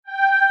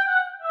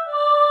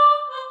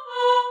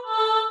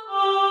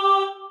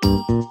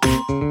Mary.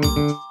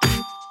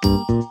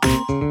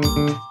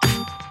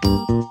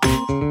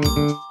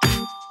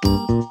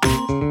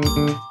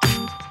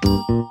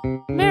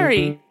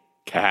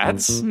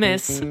 Cats?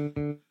 Miss.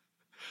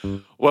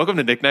 Welcome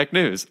to Knick-Knack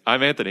News.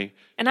 I'm Anthony.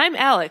 And I'm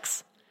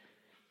Alex.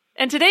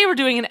 And today we're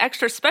doing an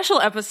extra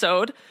special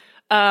episode.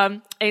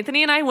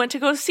 Anthony and I went to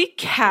go see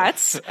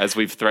Cats. As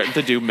we've threatened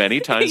to do many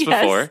times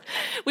Yes. before.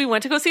 We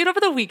went to go see it over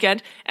the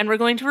weekend, and we're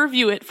going to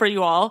review it for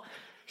you all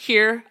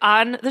here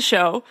on the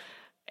show.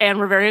 And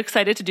we're very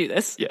excited to do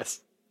this. Yes.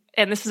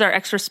 And this is our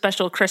extra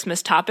special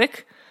Christmas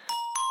topic.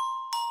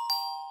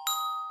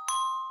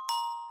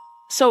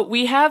 So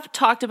we have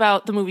talked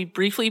about the movie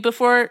briefly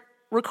before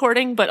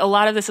recording, but a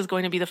lot of this is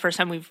going to be the first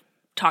time we've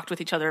talked with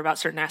each other about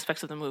certain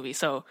aspects of the movie.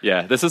 So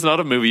Yeah, this is not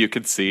a movie you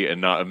could see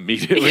and not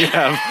immediately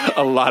have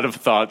a lot of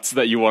thoughts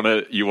that you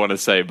want to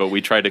say, but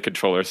we try to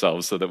control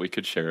ourselves so that we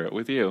could share it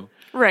with you.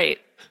 right.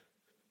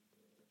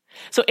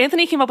 So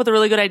Anthony came up with a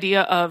really good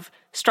idea of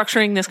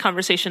structuring this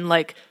conversation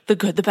like the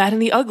good, the bad,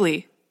 and the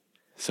ugly.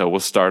 So we'll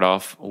start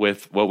off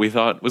with what we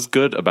thought was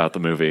good about the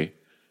movie.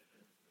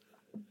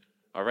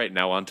 All right,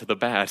 now on to the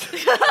bad.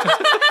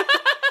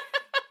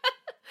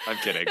 I'm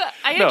kidding.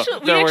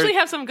 We actually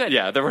have some good.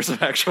 Yeah, there were some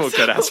actual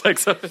good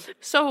aspects of it.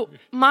 So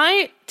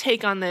my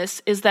take on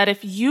this is that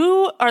if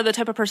you are the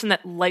type of person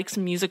that likes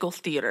musical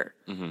theater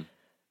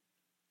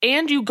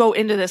and you go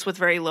into this with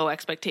very low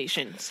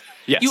expectations,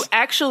 Yes. you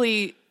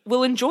actually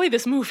will enjoy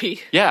this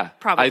movie. Yeah,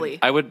 Probably.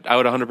 I would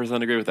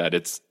 100% agree with that.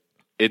 It's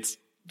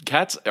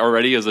Cats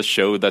already is a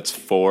show that's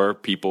for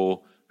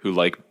people who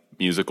like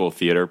musical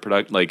theater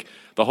product. Like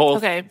the whole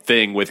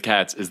thing with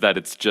Cats is that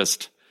it's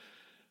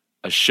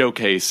a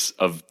showcase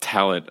of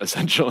talent,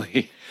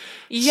 essentially.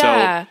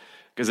 Yeah.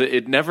 Because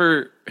it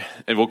never,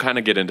 and we'll kind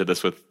of get into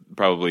this with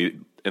probably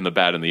in the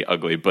bad and the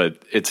ugly,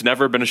 but it's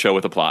never been a show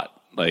with a plot.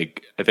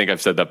 Like, I think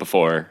I've said that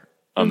before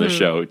on this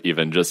show,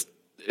 even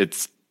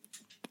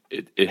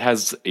it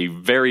has a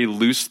very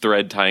loose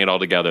thread tying it all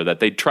together that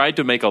they tried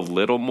to make a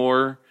little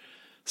more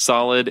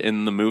solid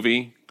in the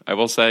movie, I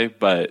will say,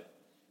 but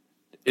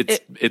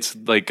it's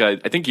like, I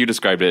think you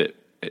described it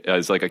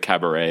as like a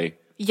cabaret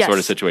sort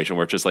of situation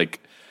where it's just like,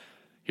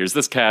 here's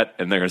this cat,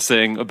 and they're going to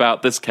sing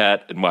about this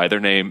cat and why their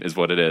name is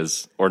what it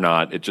is, or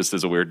not. It just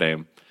is a weird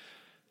name.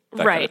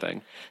 That kind of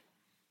thing.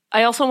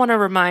 I also want to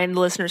remind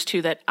listeners,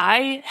 too, that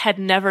I had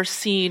never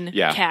seen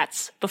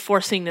Cats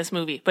before seeing this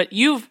movie, but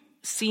you've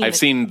seen I've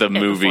seen the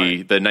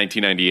movie, the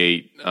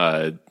 1998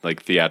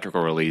 like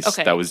theatrical release.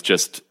 Okay. That was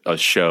just a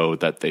show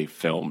that they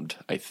filmed,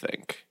 I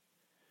think.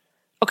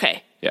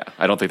 Okay. Yeah,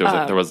 I don't think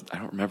there was I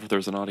don't remember if there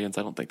was an audience.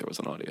 I don't think there was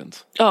an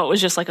audience. Oh, it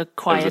was just like a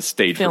quiet It was a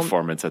stage film.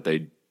 performance that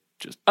they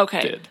just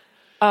did.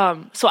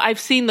 So I've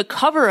seen the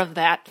cover of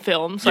that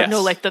film, so I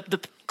know like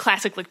the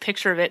classic like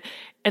picture of it,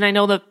 and I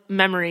know the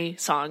Memory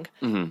song,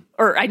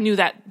 or I knew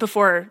that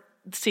before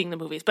seeing the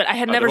movies, but I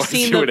had never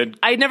seen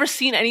I had never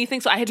seen anything,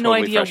 so I had no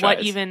idea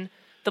what even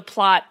the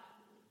plot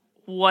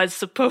was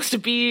supposed to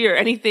be or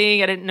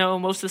anything. I didn't know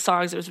most of the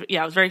songs. It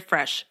was very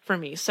fresh for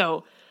me.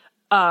 So,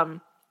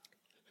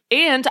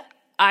 and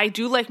I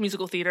do like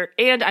musical theater,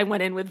 and I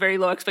went in with very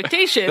low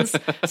expectations.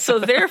 So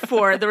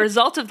therefore, the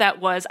result of that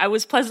was I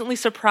was pleasantly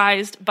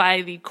surprised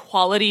by the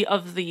quality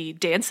of the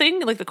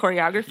dancing, like the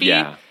choreography,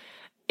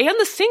 and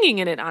the singing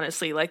in it,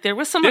 honestly. Like, there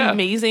was some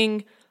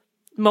amazing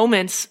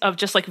moments of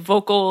just, like,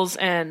 vocals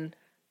and,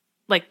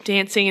 like,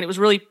 dancing, and it was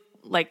really,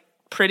 like,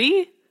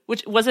 pretty,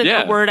 which wasn't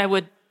a word I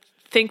would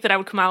think that I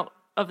would come out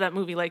of that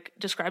movie, like,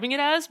 describing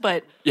it as,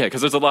 but... Yeah, because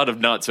there's a lot of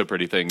not so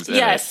pretty things in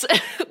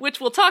it. Which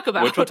we'll talk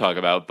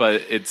about.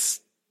 But it's...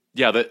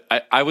 Yeah,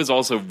 I was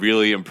also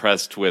really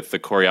impressed with the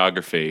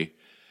choreography,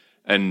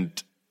 and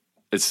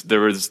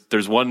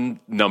there's one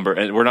number,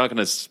 and we're not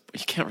going to,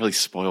 you can't really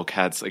spoil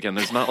Cats. Again,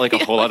 there's not like a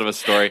whole lot of a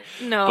story.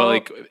 No. But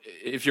like,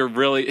 if you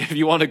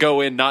want to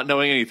go in not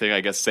knowing anything,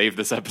 I guess save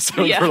this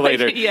episode for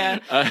later.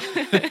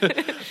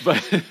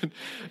 But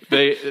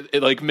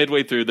like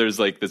midway through, there's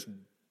like this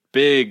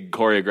big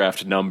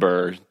choreographed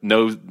number,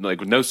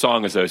 no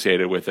song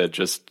associated with it,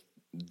 just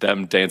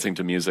them dancing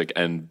to music,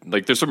 and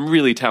like there's some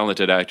really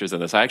talented actors in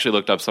this. I actually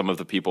looked up some of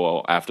the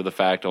people after the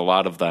fact. A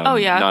lot of them,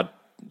 not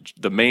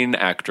the main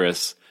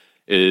actress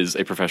is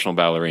a professional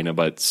ballerina,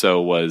 but so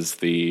was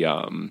the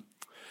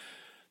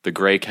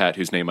gray cat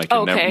whose name I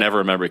can never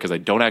remember because I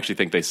don't actually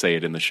think they say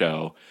it in the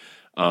show.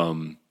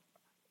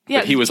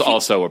 But he was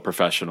also a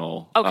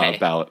professional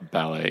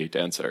ballet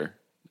dancer,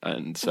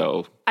 and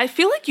so I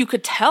feel like you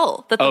could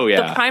tell that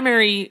the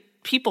primary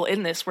people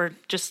in this were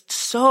just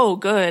so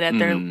good at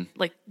their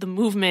like the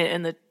movement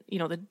and the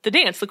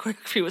dance. The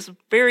choreography was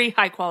very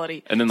high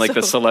quality. And then like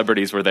the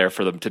celebrities were there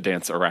for them to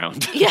dance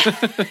around. Yes.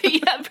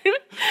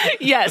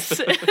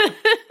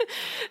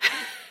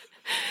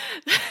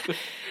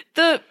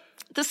 The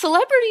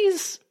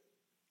celebrities,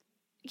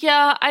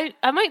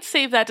 I might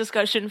save that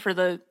discussion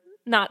for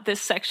not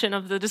this section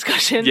of the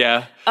discussion.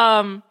 Yeah.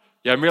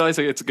 Yeah, I'm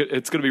realizing it's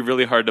going to be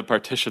really hard to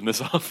partition this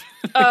off.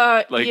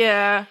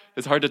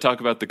 It's hard to talk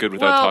about the good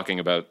without talking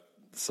about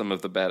some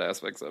of the bad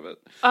aspects of it.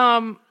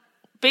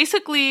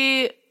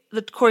 Basically,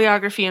 the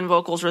choreography and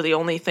vocals were the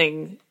only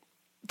thing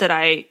that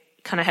I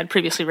kind of had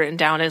previously written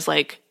down as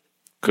like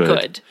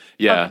good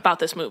yeah. about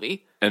this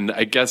movie. And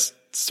I guess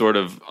sort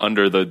of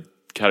under the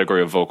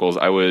category of vocals,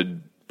 I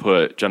would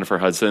put Jennifer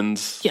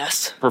Hudson's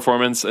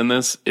performance in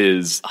this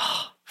is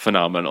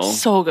phenomenal.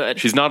 So good.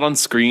 She's not on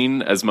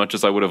screen as much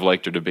as I would have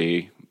liked her to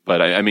be,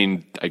 but I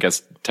mean, I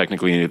guess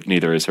technically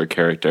neither is her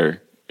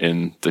character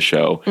in the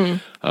show.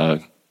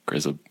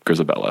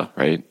 Grisabella,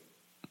 right?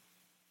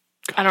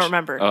 Gosh. I don't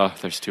remember. Oh,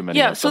 there's too many.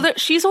 Yeah, so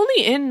she's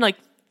only in like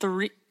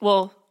three.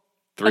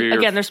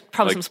 Again, there's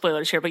probably some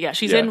spoilers here, but yeah,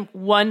 she's in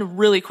one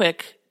really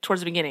quick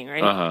towards the beginning,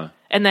 right?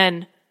 And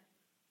then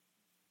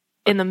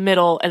in the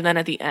middle, and then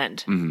at the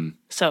end. Mm-hmm.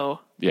 So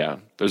yeah,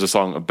 there's a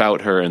song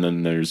about her, and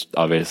then there's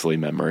obviously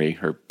 "Memory,"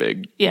 her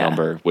big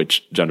number,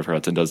 which Jennifer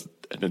Hudson does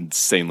an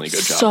insanely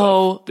good job.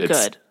 So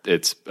good.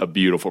 It's a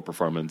beautiful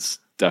performance.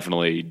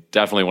 Definitely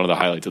one of the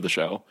highlights of the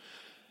show.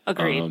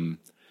 Agreed.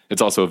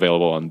 It's also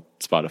available on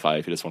Spotify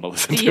if you just want to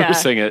listen to her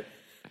sing it.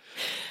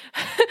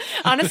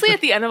 Honestly,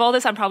 at the end of all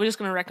this, I'm probably just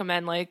going to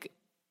recommend like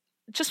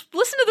just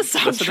listen to the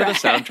soundtrack. Listen to the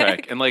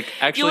soundtrack and like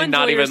actually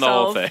not even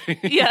yourself. The whole thing.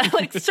 Yeah,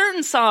 like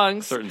certain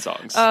songs. Are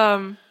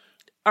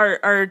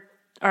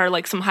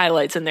like some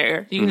highlights in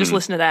there. You can just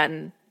listen to that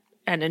and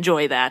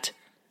enjoy that.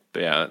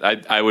 But yeah,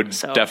 I would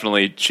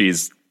definitely,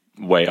 she's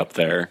way up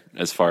there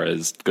as far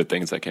as good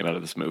things that came out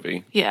of this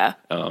movie. Yeah.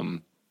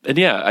 And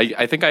yeah,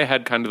 I think I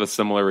had kind of a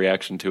similar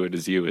reaction to it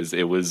as you.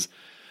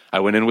 I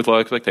went in with low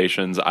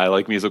expectations. I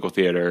like musical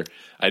theater.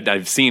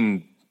 I've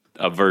seen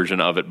a version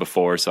of it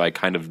before, so I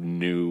kind of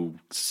knew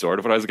sort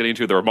of what I was getting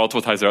into. There were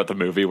multiple times throughout the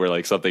movie where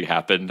like something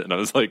happened, and I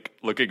was like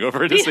looking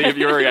over to see if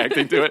you were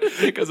reacting to it,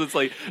 because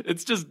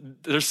it's just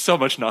there's so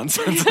much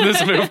nonsense in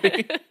this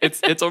movie.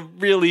 It's a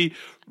really,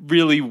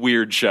 really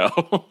weird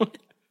show.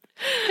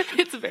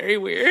 It's very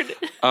weird.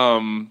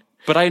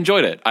 But I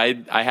enjoyed it.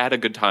 I had a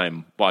good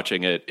time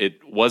watching it.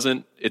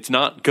 It's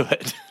not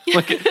good.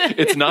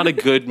 It's not a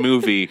good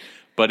movie,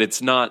 but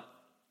it's not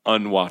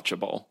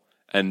unwatchable.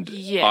 And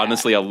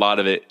honestly, a lot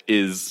of it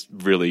is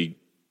really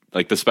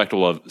like the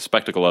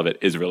spectacle of it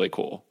is really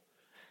cool.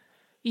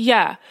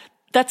 Yeah.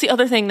 That's the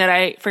other thing that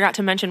I forgot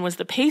to mention was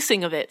the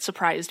pacing of it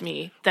surprised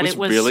me. That it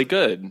was really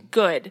good.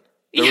 Good.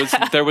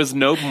 There was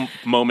no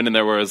moment in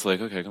there where I was like,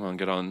 okay, come on,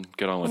 get on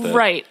with it.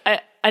 Right.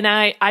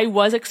 I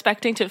was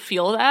expecting to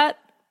feel that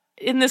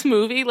in this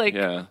movie,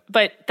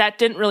 but that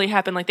didn't really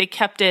happen. Like they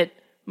kept it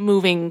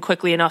moving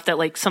quickly enough that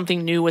like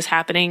something new was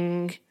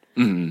happening.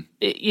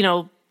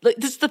 Mm-hmm.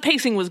 The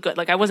pacing was good.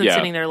 Like I wasn't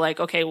sitting there like,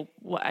 okay,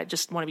 I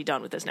just want to be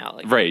done with this now.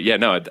 Like, right? Yeah.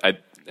 No,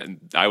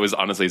 I was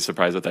honestly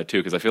surprised at that too,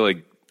 because I feel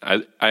like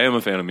I am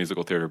a fan of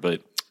musical theater,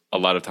 but a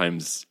lot of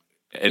times,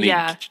 a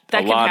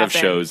lot of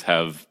shows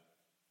have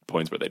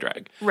points where they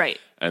drag. Right.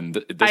 And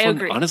this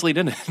one honestly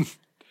didn't.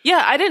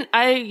 Yeah, I didn't.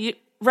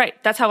 Right.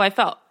 That's how I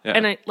felt. Yeah.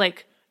 And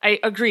I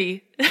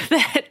agree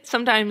that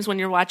sometimes when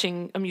you're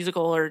watching a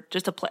musical or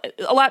just a play,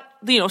 a lot,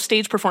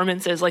 stage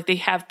performances, like they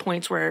have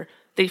points where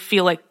they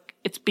feel like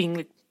it's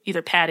being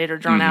either padded or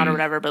drawn out or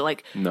whatever, but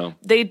like no,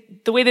 the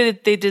way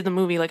that they did the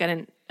movie, like I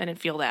didn't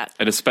feel that.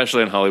 And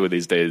especially in Hollywood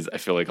these days, I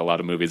feel like a lot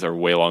of movies are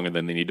way longer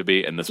than they need to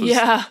be, and this was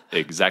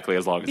exactly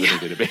as long as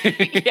it needed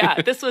to be.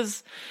 Yeah, this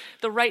was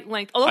the right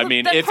length. Although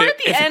that part at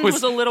the end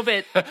was a little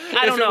bit,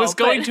 I don't know. If it was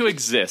going to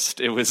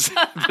exist, it was,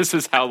 this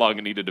is how long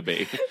it needed to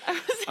be.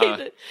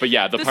 But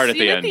yeah, the part at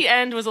the end. At the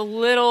end was a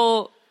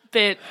little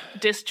bit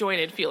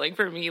disjointed feeling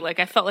for me. Like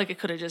I felt like it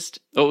could have just...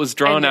 It was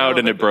drawn out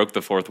and it broke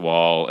the fourth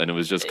wall, and it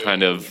was just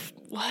kind of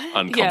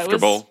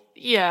uncomfortable.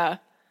 Yeah.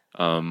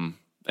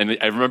 And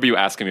I remember you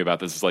asking me about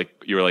this. It's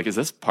like, you were like, is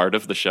this part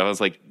of the show? I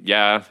was like,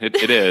 yeah,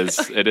 it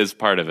is. It is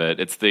part of it.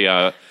 It's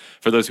the,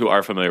 for those who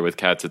are familiar with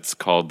Cats, it's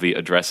called the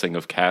Addressing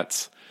of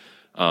Cats.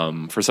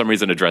 For some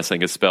reason,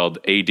 addressing is spelled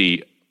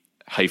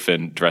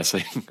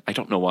AD-dressing. I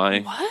don't know why.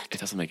 What? It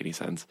doesn't make any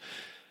sense.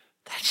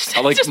 That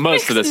just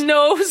most of this,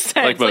 no sense.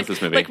 Like most of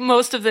this movie. Like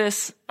most of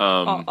this,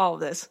 all of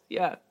this.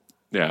 Yeah.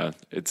 Yeah.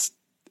 It's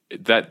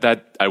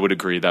that I would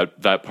agree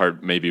that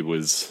part maybe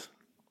was...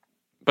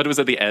 But it was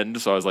at the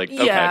end, so I was like,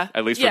 okay,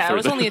 at least we're through it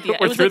was only at the end.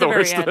 We're it was through at the the very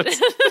worst end. of this.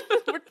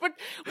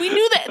 We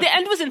knew that the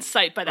end was in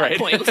sight by that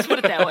point. Let's put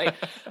it that way.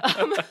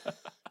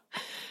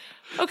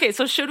 Okay,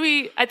 so should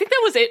we? I think that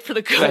was it for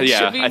the good.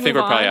 Yeah, I think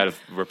we're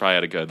probably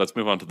out of good. Let's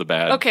move on to the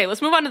bad. Okay,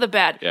 let's move on to the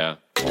bad. Yeah.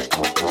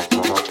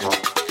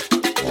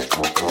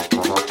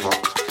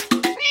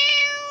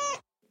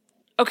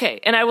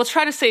 Okay, and I will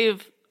try to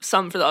save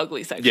some for the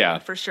ugly section.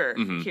 For sure.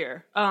 Mm-hmm.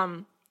 Here,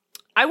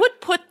 I would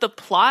put the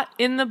plot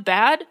in the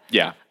bad.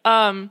 Yeah.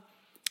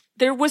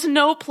 There was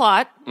no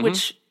plot,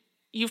 which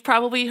you've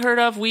probably heard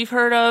of, we've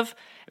heard of,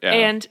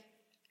 and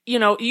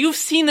you've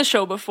seen the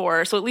show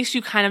before, so at least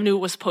you kind of knew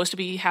what was supposed to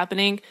be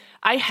happening.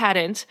 I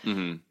hadn't.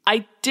 Mm-hmm.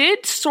 I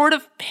did sort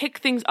of pick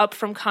things up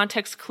from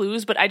context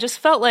clues, but I just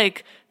felt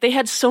like they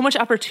had so much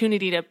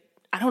opportunity to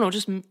I don't know,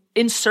 just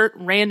insert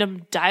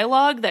random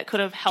dialogue that could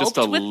have helped. Just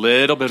a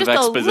little bit of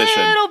exposition. Just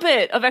a little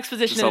bit of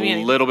exposition. Just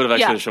a little bit of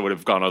exposition would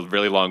have gone a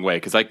really long way.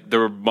 Because there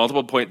were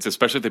multiple points,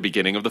 especially at the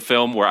beginning of the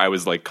film, where I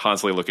was like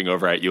constantly looking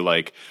over at you,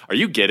 like, "Are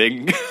you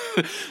getting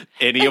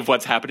any of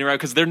what's happening right?"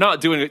 Because they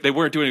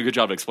weren't doing a good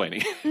job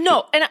explaining.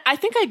 No, and I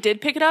think I did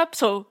pick it up.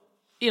 So,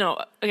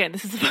 again,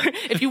 this is the part.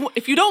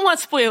 If you don't want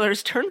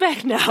spoilers, turn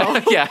back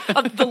now. Yeah,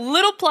 of the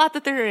little plot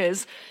that there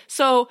is.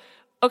 So,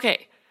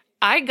 okay,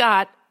 I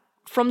got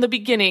from the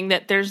beginning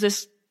that there's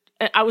this.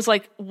 I was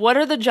like, what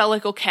are the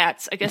Jellicle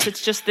Cats? I guess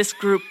it's just this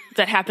group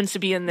that happens to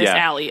be in this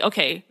alley.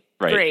 Okay,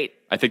 right. Great.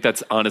 I think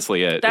that's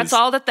honestly it. That's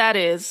all that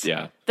is.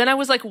 Yeah. Then I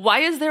was like, why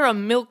is there a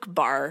milk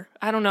bar?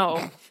 I don't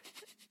know.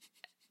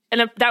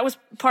 And that was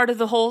part of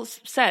the whole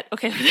set.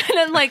 Okay. And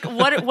then like,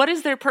 what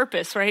is their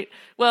purpose, right?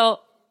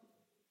 Well,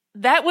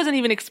 that wasn't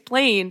even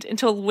explained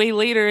until way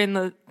later in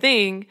the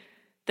thing,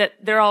 that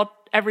they're all,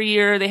 every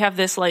year they have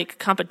this like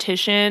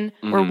competition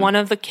where one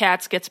of the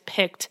cats gets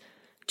picked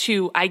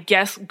to, I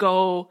guess,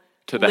 go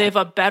to live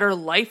a better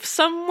life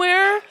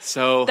somewhere.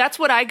 So that's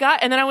what I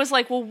got. And then I was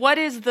like, well, what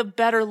is the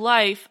better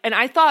life? And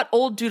I thought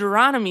old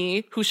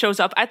Deuteronomy, who shows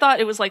up, I thought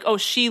it was like, oh,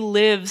 she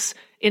lives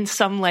in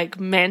some like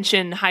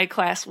mansion high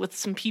class with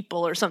some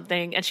people or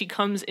something, and she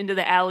comes into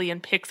the alley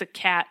and picks a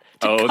cat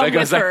to come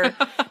with her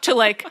to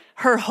like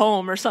her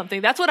home or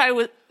something. That's what I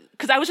was,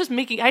 because I was just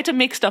I had to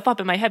make stuff up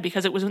in my head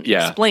because it wasn't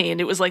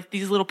explained. It was like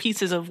these little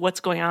pieces of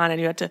what's going on,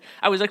 and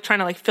I was like trying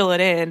to like fill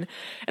it in.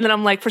 And then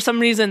I'm like, for some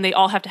reason they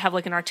all have to have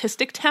like an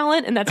artistic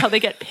talent, and that's how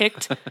they get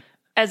picked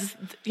as,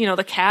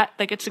 the cat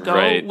that gets to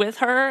go with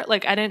her.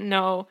 Like, I didn't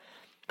know.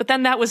 But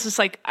then that was just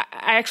like,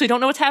 I actually don't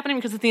know what's happening,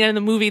 because at the end of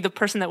the movie, the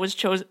person that was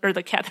chosen, or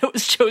the cat that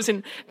was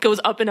chosen, goes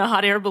up in a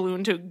hot air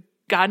balloon to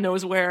God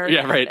knows where.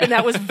 Yeah, right. And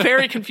that was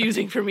very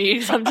confusing for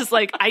me. So I'm just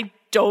like, I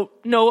don't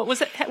know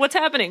what's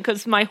happening,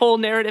 because my whole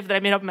narrative that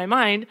I made up in my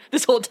mind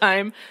this whole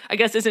time, I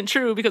guess, isn't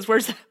true, because where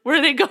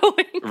are they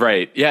going?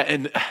 Right. Yeah.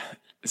 And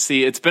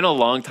see, it's been a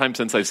long time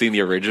since I've seen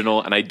the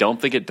original, and I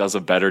don't think it does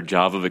a better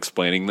job of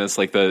explaining this.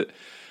 Like the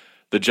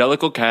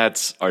Jellicle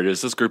Cats are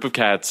just this group of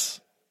cats.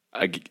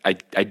 I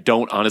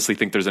don't honestly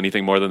think there's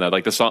anything more than that.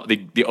 Like the song,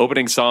 the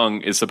opening song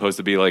is supposed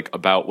to be like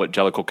about what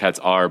Jellicle Cats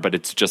are, but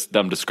it's just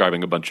them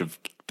describing a bunch of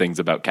things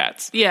about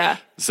cats. Yeah.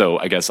 So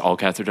I guess all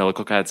cats are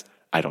Jellicle Cats.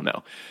 I don't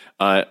know.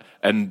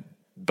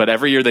 But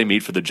every year they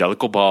meet for the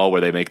Jellicle Ball,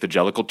 where they make the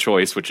Jellicle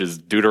choice, which is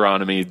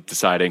Deuteronomy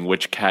deciding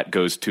which cat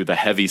goes to the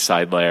heavy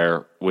side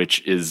layer,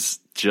 which is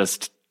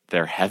just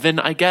their heaven,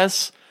 I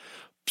guess.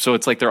 So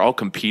it's like they're all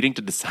competing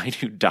to decide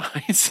who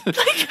dies.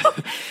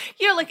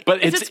 Yeah, like,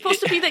 but is it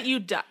supposed to be that you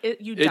die?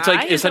 It's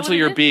like essentially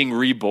you're being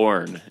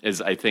reborn,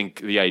 is I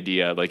think the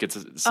idea. Like it's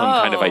some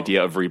kind of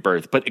idea of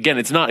rebirth. But again,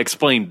 it's not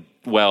explained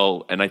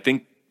well, and I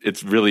think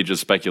it's really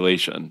just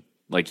speculation.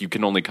 Like you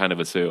can only kind of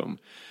assume.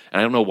 And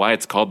I don't know why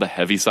it's called the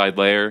Heaviside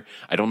Layer.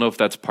 I don't know if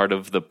that's part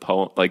of the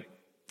poem. Like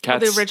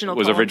Cats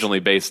was originally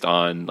based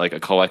on like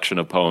a collection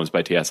of poems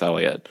by T.S.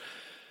 Eliot.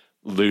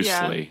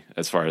 Loosely,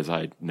 as far as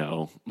I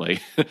know.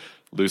 Like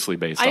loosely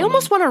based on I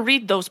almost want to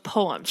read those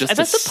poems. I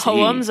bet the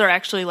poems are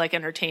actually like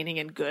entertaining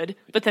and good.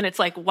 But then it's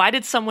like, why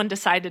did someone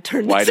decide to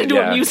turn this into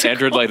a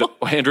musical?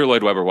 Andrew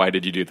Lloyd Webber, why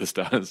did you do this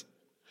to us?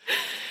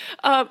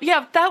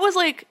 That was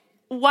like,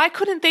 why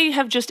couldn't they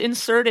have just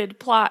inserted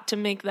plot to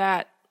make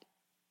that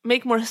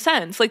make more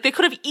sense? Like they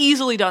could have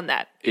easily done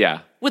that.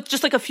 Yeah. With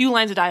just like a few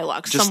lines of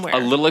dialogue somewhere.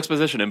 Just a little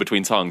exposition in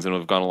between songs and it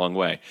would have gone a long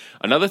way.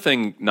 Another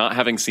thing, not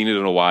having seen it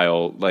in a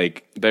while,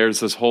 like there's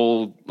this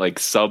whole like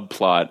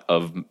subplot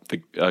of the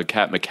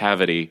cat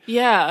McCavity,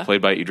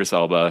 played by Idris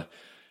Elba.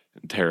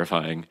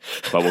 Terrifying,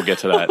 but we'll get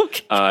to that.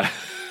 Okay.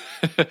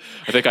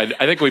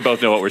 I think we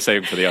both know what we're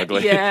saying for the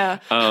ugly. Yeah.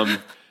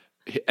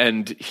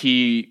 And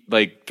he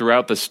like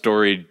throughout the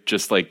story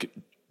just like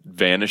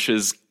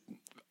vanishes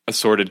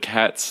assorted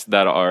cats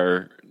that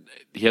are.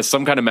 He has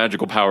some kind of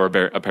magical power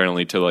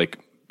apparently to like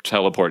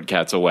teleport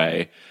cats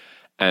away.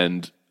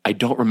 And I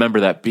don't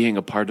remember that being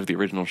a part of the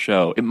original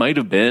show. It might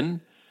have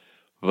been,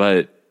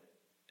 but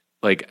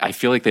like I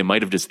feel like they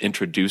might have just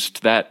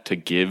introduced that to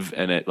give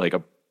like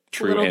a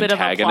true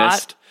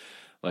antagonist.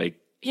 Like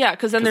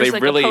because then there's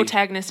like a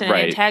protagonist and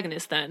an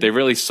antagonist then. They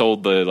really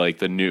sold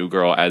the new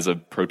girl as a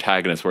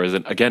protagonist, whereas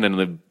again in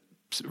the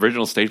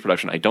original stage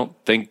production, I don't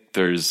think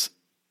there's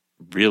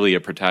really a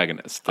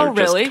protagonist. They're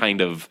just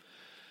kind of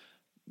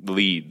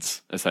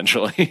leads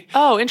essentially.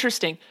 Oh,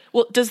 interesting.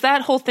 Well, does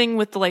that whole thing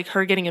with like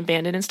her getting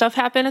abandoned and stuff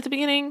happen at the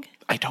beginning?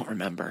 I don't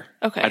remember.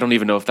 Okay. I don't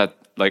even know if that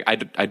like I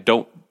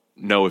don't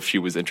know if she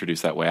was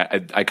introduced that way.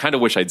 I kind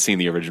of wish I'd seen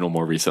the original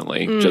more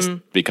recently, just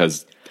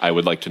because I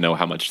would like to know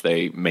how much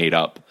they made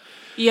up.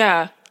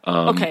 Yeah.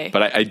 Okay.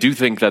 But I do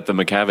think that the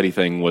McCavity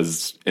thing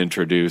was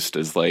introduced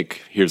as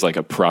like here's like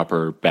a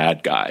proper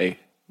bad guy,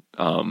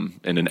 in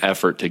an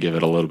effort to give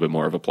it a little bit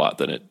more of a plot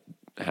than it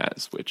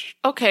has. Which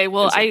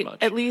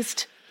At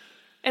least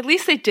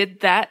they did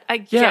that, I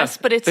guess.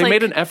 But it's they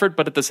made an effort,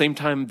 but at the same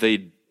time,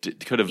 they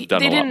could have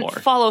done a lot more. They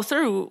didn't follow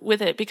through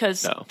with it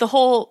because the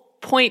whole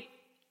point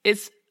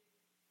is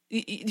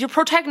your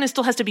protagonist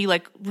still has to be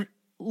like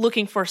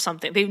looking for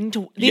something. They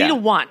need a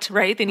want,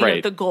 right? They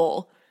need the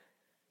goal.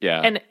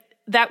 Yeah. And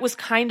that was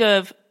kind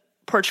of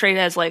portrayed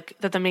as like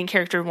that the main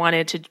character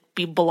wanted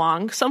to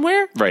belong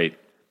somewhere. Right.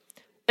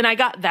 And I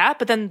got that,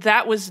 but then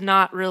that was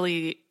not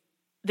really,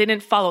 they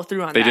didn't follow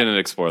through on that. They didn't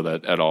explore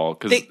that at all.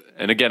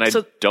 And again, I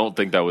don't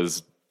think that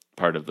was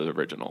part of the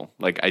original.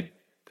 Like, I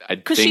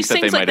think she that they sings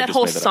might like have that just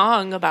whole made that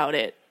song about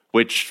it.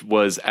 Which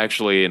was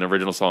actually an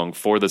original song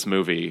for this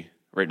movie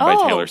written by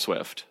Taylor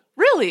Swift.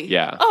 Really?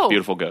 Yeah.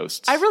 Beautiful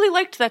Ghosts. I really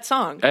liked that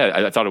song.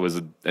 I thought it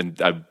was,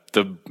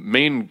 the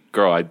main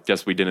girl, I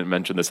guess we didn't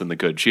mention this in the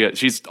good.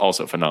 She's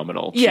also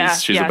phenomenal.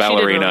 She's a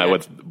ballerina,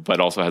 but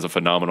also has a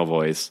phenomenal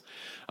voice.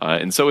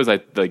 And so is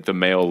the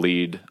male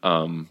lead,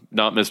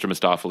 not Mr.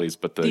 Mistopheles,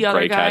 but the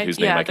gray cat whose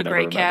name I can never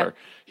remember.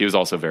 He was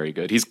also very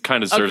good. He's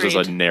kind of serves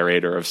as a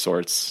narrator of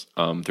sorts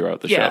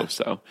throughout the show.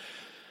 So,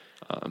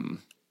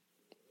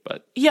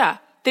 but yeah.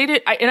 They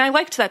did, and I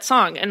liked that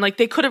song, and like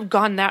they could have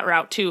gone that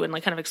route too, and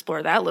like kind of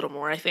explore that a little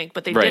more. I think,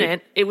 but they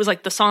didn't. It was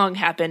like the song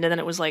happened, and then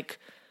it was like,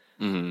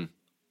 and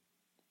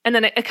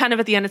then it kind of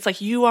at the end, it's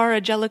like you are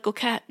a Jellicle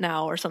cat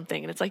now or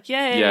something, and it's like,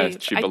 yay, yeah,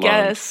 she belonged.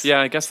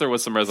 I guess there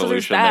was some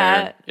resolution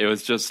there. It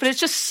was just, but it's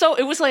just so.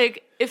 It was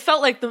like it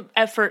felt like the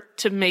effort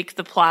to make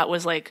the plot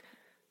was like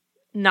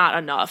not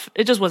enough.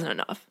 It just wasn't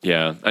enough.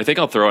 Yeah, I think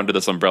I'll throw under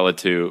this umbrella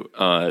too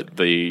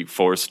the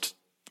forced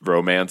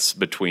romance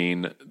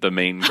between the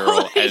main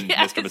girl and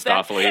Mr.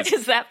 Mistopheles.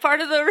 Is that part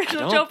of the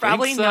original show?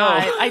 Probably so.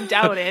 Not. I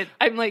doubt it.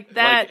 I'm like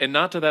that. And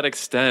not to that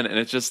extent. And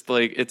it's just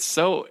like, it's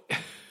so...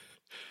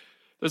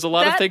 There's a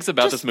lot of things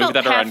about this movie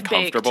that are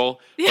uncomfortable.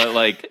 But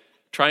like,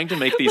 trying to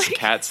make these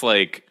cats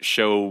like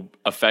show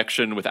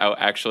affection without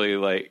actually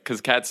like...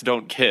 Because cats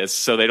don't kiss,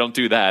 so they don't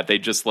do that. They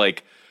just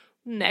like...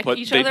 Neck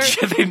each other?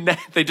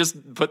 They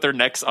just put their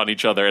necks on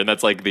each other, and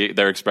that's like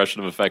their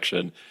expression of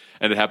affection.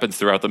 And it happens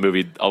throughout the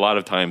movie a lot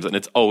of times, and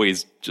it's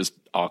always just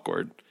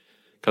awkward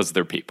because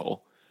they're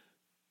people.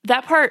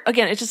 That part,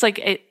 again, it's just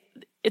like,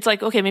 it's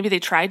like, okay, maybe they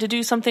tried to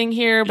do something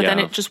here, but then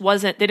it just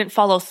wasn't, they didn't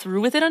follow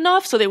through with it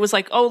enough. So it was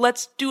like, oh,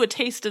 let's do a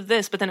taste of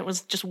this, but then it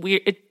was just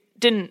weird. It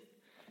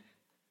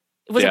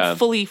wasn't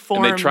fully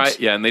formed.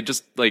 And they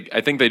just like,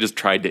 I think they just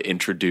tried to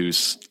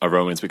introduce a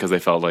romance because they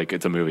felt like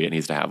it's a movie, it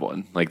needs to have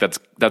one. Like that's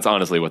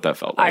honestly what that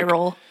felt like. Eye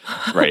roll.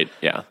 Right.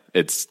 Yeah.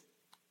 It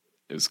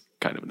was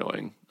kind of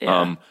annoying.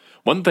 Yeah.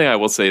 One thing I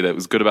will say that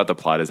was good about the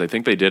plot is I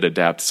think they did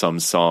adapt some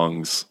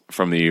songs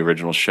from the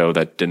original show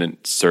that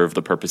didn't serve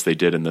the purpose they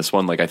did in this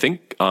one. Like I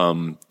think the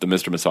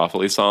Mr.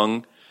 Mistopheles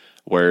song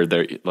where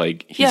they're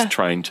like he's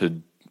trying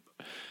to,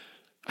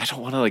 I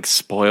don't want to like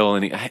spoil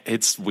any.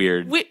 It's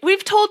weird.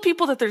 We've told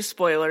people that there's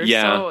spoilers.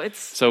 Yeah.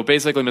 So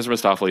basically, Mr.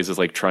 Mistopheles is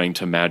like trying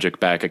to magic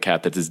back a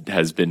cat that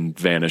has been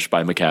vanished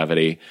by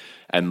McCavity,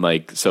 and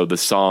like so the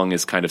song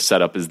is kind of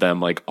set up as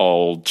them like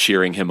all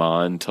cheering him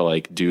on to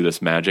like do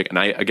this magic. And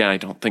I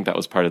don't think that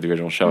was part of the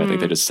original show. I think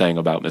they just sang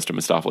about Mr.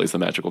 Mistopheles, the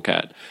magical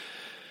cat.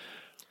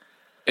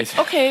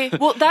 Okay,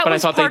 well that. But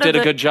was I thought part they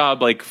did a good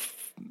job, like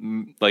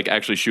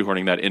actually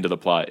shoehorning that into the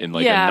plot in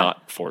like a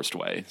not forced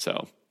way.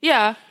 So.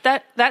 Yeah,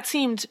 that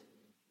seemed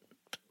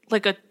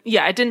like it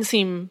didn't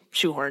seem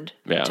shoehorned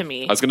to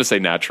me. I was going to say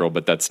natural,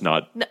 but that's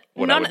not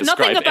what I would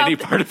describe any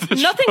part of the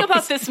show. Nothing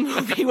about this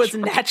movie was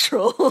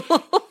natural.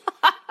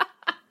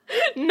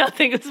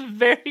 Nothing is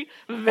very,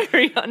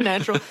 very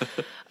unnatural.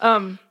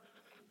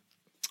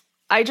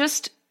 I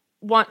just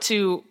want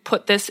to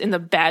put this in the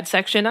bad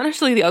section, not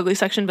necessarily the ugly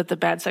section, but the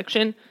bad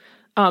section.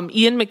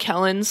 Ian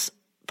McKellen's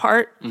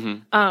part.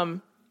 Mm-hmm.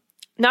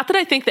 Not that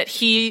I think that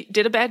he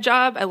did a bad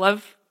job. I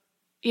love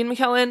Ian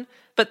McKellen,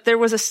 but there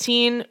was a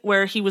scene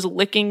where he was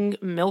licking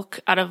milk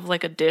out of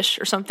like a dish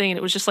or something, and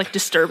it was just like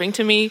disturbing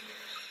to me.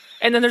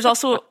 And then there's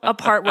also a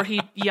part where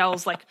he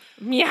yells like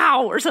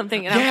meow or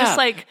something, and I'm just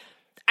like,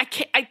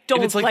 I don't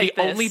and it's like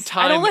the this. only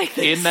time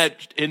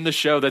in the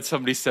show that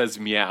somebody says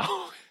meow.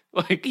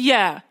 Like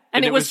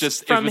and it was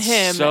just from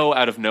him, so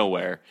out of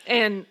nowhere.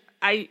 And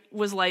I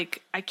was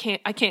like, I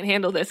can't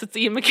handle this. It's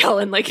Ian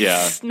McKellen. Like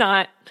it's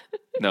not.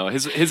 No,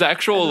 his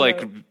actual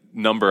like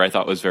number I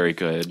thought was very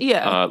good.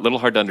 Yeah. A little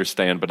hard to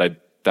understand, but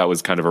that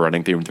was kind of a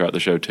running theme throughout the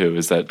show too,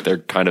 is that they're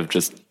kind of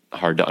just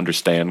hard to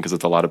understand because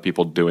it's a lot of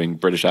people doing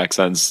British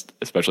accents,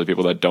 especially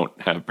people that don't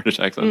have British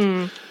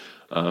accents.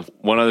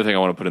 One other thing I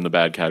want to put in the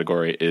bad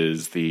category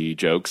is the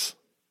jokes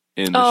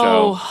in the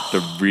show.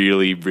 The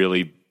really,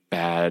 really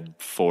bad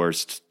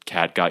forced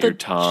cat got your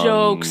tongue.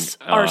 Jokes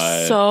are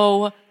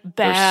so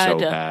bad. They're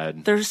so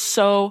bad. They're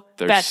so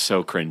bad. They're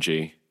so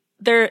cringy.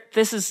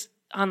 This is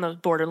on the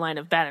borderline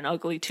of bad and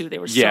ugly too. They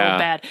were so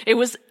bad. It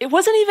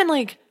wasn't even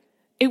like,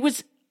 it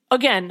was,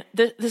 again,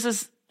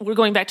 we're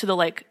going back to the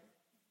like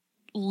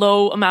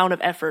low amount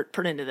of effort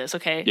put into this.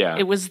 Okay. Yeah.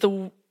 It was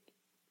the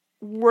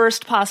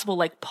worst possible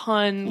like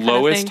pun.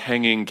 Lowest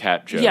hanging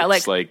cat jokes. Yeah.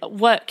 Like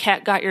what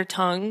cat got your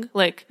tongue?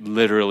 Like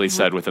literally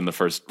said within the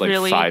first like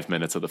 5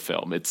 minutes of the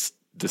film. It's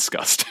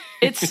disgusting.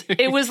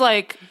 It was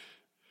like,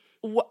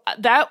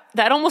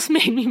 that almost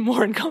made me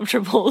more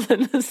uncomfortable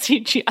than the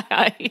CGI.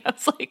 I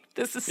was like,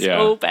 this is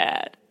so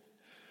bad.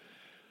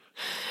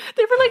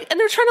 They were like, and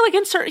they're trying to like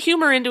insert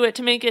humor into it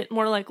to make it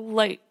more like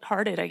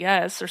lighthearted, I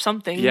guess, or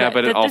something. Yeah,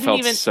 but it all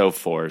felt so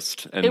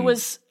forced. And it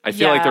was. I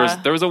feel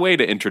like there was a way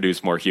to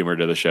introduce more humor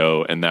to the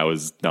show, and that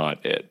was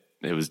not it.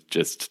 It was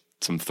just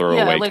some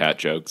throwaway cat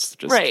jokes.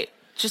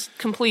 Just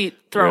complete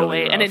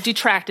throwaway, really and it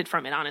detracted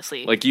from it,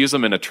 honestly. Like, use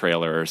them in a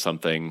trailer or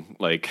something.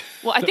 Like,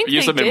 well, I think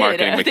use they them in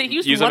marketing. They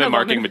used use them in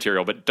marketing them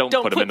material, but don't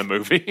put them in the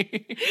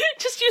movie.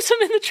 Just use them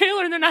in the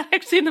trailer, and they're not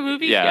actually in the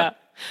movie. Yeah.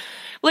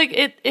 Like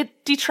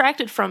it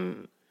detracted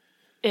from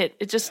it.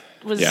 It just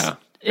was. Yeah,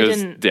 it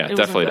didn't. Yeah, it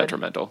definitely good.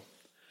 detrimental.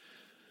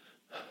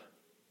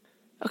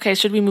 Okay,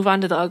 should we move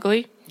on to the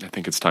ugly? I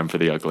think it's time for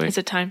the ugly. Is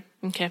it time?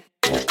 Okay.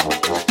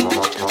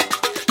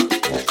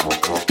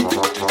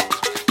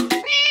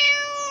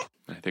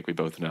 I think we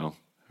both know.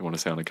 I want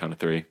to say on the count of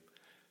 3.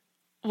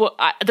 Well,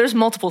 there's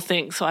multiple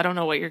things, so I don't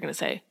know what you're going to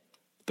say.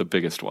 The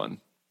biggest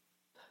one.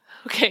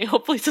 Okay,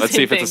 hopefully it's the Let's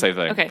same thing. Let's see if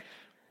it's the same thing. Okay.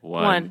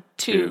 1,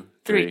 2,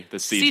 3. The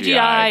CGI.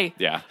 CGI.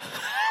 Yeah.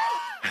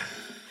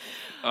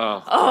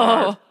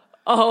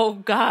 Oh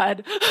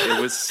God. It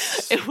was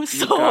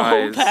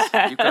so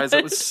bad. You guys,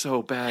 it was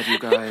so bad, you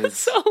guys. It was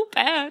so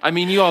bad. I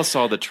mean, you all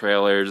saw the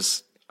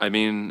trailers. I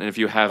mean, if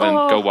you haven't,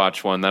 go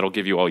watch one. That'll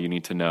give you all you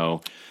need to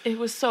know. It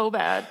was so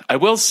bad. I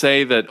will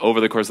say that over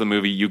the course of the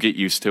movie, you get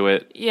used to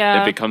it.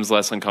 Yeah. It becomes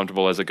less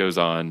uncomfortable as it goes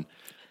on.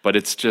 But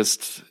it's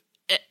just...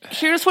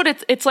 Here's what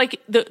it's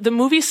like. The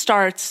movie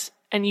starts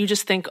and you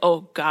just think,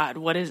 oh God,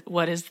 what is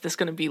this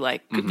going to be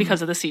like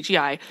because of the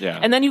CGI? Yeah.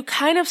 And then you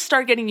kind of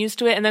start getting used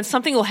to it, and then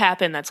something will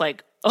happen that's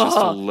like, just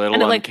a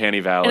little uncanny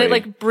valley. And it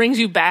like brings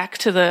you back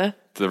to the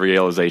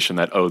realization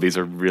that, these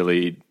are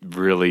really,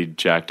 really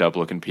jacked up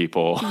looking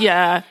people.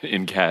 Yeah.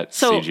 In cat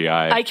so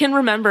CGI. I can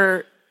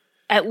remember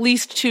at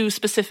least 2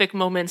 specific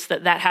moments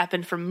that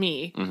happened for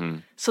me. Mm-hmm.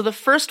 So the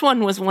first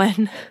one was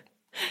when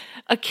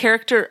a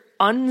character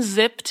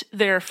unzipped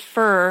their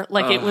fur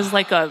like it was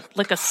like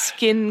a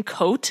skin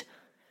coat.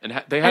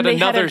 And they had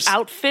another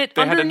outfit.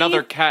 They underneath. had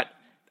another cat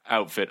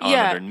outfit on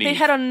underneath. They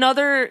had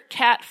another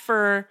cat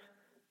fur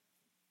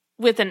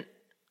with an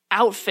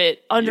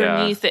outfit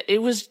underneath it.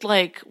 It was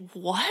like,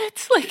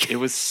 what? Like, it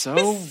was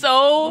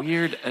so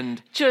weird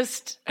and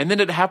then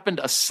it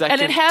happened a second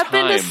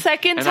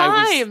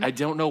time. I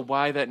don't know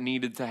why that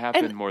needed to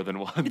happen more than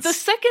once. The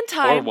second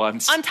time, or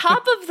once. on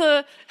top of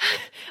the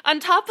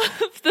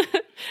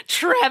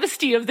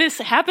travesty of this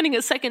happening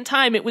a second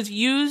time, it was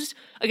used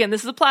again.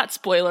 This is a plot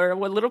spoiler.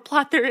 What little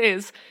plot there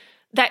is,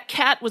 that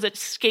cat was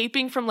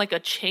escaping from like a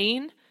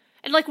chain.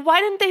 And like, why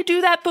didn't they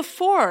do that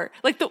before?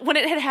 Like, when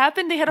it had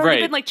happened, they had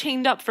already been like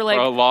chained up for like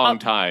a long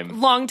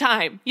time. Long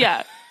time,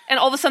 yeah. And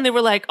all of a sudden, they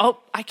were like, "Oh,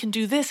 I can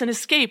do this and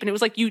escape." And it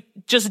was like, you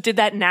just did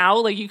that now.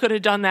 Like, you could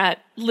have done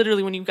that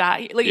literally when you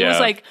got here. Like, it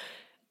was like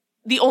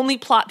the only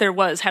plot there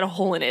had a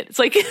hole in it. It's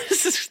like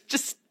it's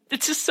just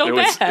so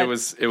bad.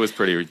 It was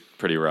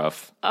pretty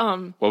rough.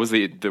 What was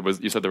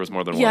you said there was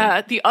more than one.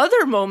 Yeah, the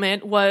other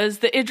moment was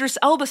the Idris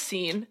Elba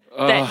scene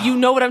that you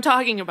know what I'm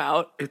talking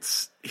about.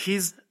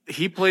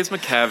 He plays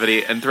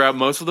Macavity, and throughout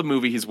most of the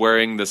movie, he's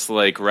wearing this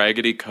like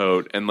raggedy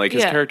coat, and like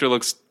his character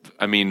looks,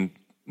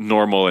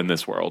 normal in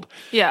this world.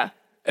 Yeah.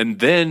 And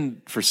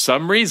then for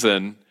some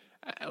reason,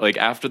 like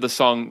after the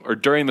song or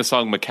during the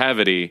song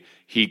Macavity,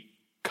 he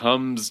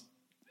comes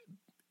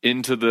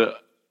into the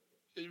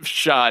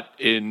shot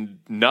in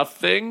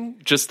nothing,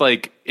 just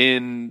like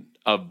in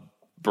a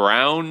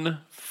brown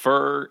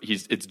fur.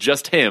 It's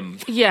just him.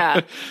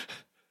 Yeah.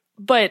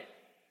 But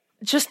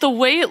just the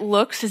way it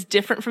looks is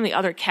different from the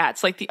other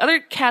cats. Like, the other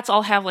cats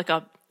all have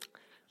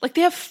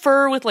they have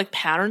fur with like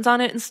patterns on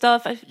it and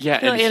stuff. And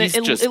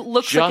he's it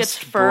looks like it's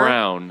fur.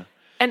 Brown.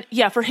 And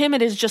yeah, for him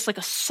it is just like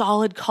a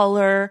solid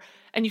color,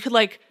 and you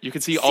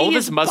could see all of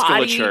his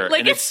musculature.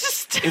 Like, and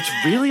it's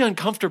really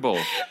uncomfortable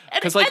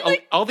because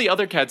all the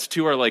other cats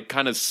too are like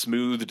kind of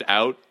smoothed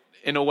out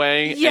in a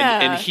way. Yeah.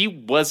 And he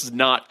was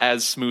not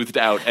as smoothed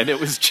out, and it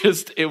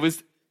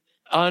was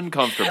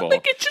uncomfortable.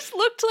 Like, it just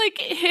looked like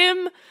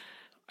him.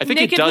 I think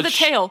naked it does with a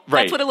tail.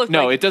 Right. That's what it looked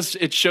like. No, it does.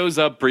 It shows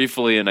up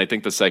briefly in I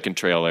think the second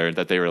trailer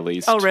that they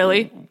released. Oh,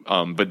 really?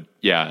 But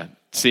yeah,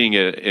 seeing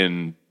it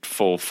in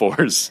full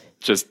force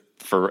just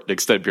for an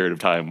extended period of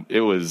time, it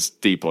was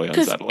deeply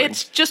unsettling.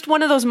 It's just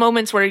one of those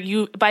moments where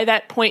by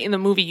that point in the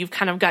movie, you've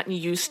kind of gotten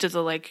used to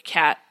the like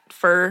cat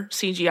fur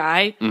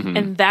CGI,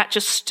 and that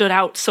just stood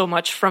out so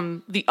much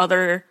from the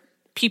other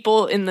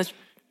people in the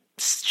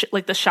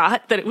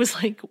shot that it was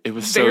like it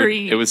was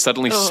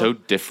suddenly so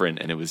different,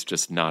 and it was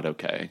just not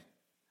okay.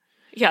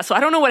 Yeah, so I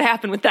don't know what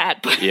happened with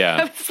that, but yeah.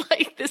 I was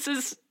like, this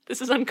is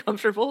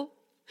uncomfortable.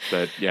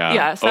 But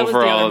yeah, so that was the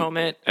other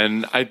moment.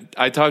 And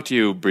I talked to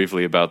you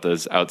briefly about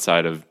this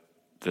outside of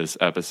this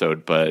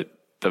episode, but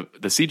the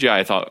CGI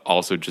I thought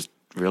also just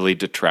really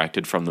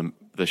detracted from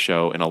the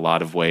show in a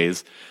lot of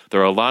ways. There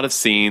are a lot of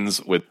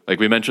scenes with, like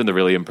we mentioned, the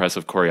really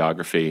impressive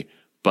choreography,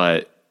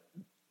 but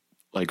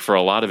like for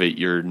a lot of it,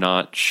 you're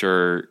not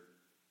sure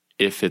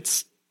if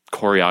it's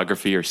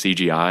choreography or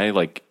CGI.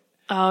 Like,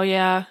 oh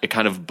yeah, it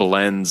kind of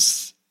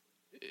blends.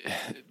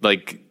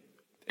 Like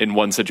in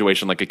one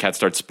situation, like a cat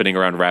starts spinning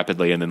around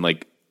rapidly, and then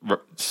like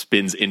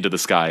spins into the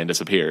sky and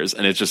disappears.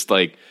 And it's just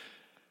like,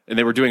 and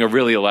they were doing a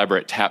really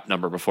elaborate tap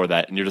number before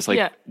that. And you're just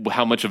like,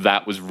 how much of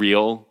that was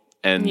real?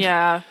 And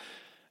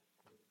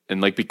and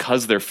like,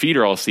 because their feet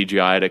are all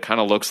CGI'd, it kind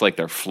of looks like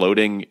they're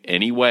floating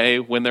anyway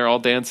when they're all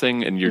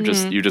dancing. And you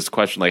just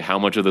question like how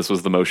much of this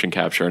was the motion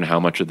capture and how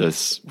much of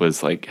this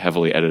was like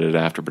heavily edited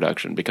after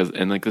production, because,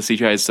 and like the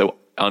CGI is so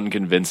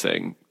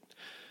unconvincing.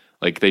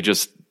 Like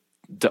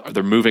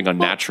they're moving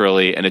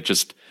unnaturally, and it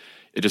just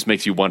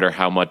makes you wonder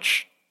how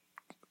much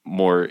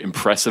more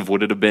impressive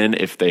would it have been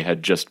if they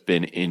had just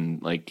been in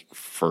like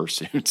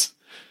fursuits.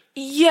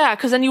 Yeah,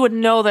 because then you would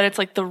know that it's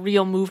like the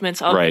real movements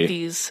of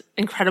these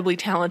incredibly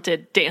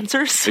talented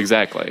dancers.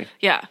 Exactly.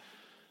 Yeah.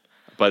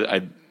 But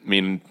I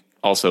mean,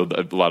 also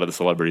a lot of the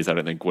celebrities I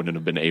don't think wouldn't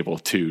have been able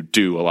to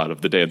do a lot of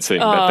the dancing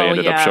that they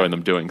ended up showing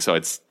them doing. So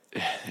it's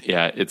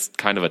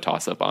kind of a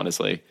toss-up,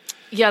 honestly.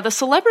 Yeah, the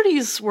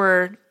celebrities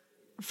were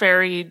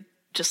very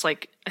just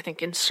like, I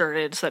think,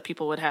 inserted so that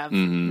people would have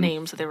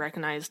names that they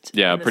recognized.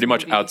 Yeah, pretty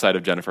much outside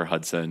of Jennifer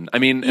Hudson. I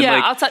mean,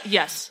 outside,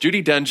 yes.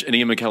 Judi Dench and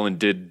Ian McKellen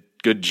did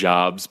good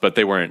jobs, but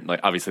they weren't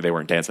like, obviously they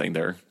weren't dancing.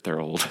 They're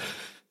old.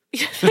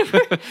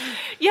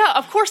 Yeah,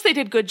 of course they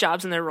did good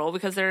jobs in their role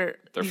because they're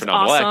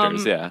phenomenal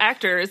awesome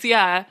actors.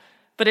 Yeah.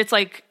 But it's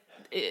like,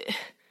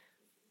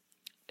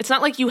 it's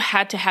not like you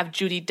had to have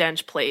Judi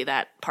Dench play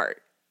that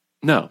part.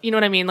 No. You know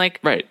what I mean? Like,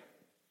 right.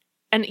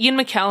 And Ian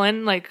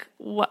McKellen, like,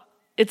 what?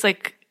 It's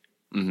like,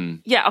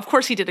 yeah, of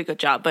course he did a good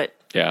job, but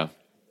yeah.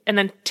 And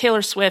then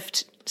Taylor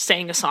Swift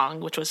sang a song,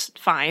 which was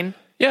fine.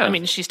 Yeah. I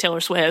mean, she's Taylor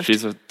Swift.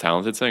 She's a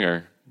talented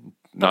singer.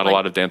 Not a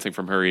lot of dancing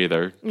from her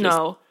either.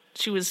 No,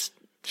 she was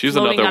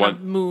another on one. A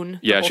moon.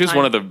 Yeah, she was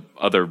one of the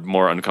other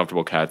more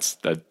uncomfortable cats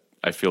that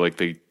I feel like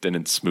they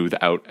didn't smooth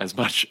out as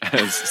much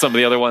as some of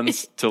the other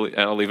ones. And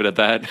I'll leave it at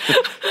that.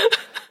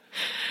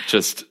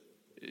 Just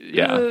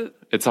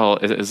it's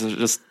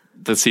just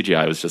the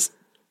CGI was just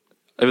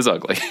it was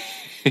ugly.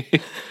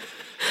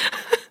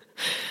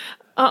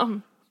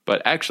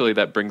 But actually,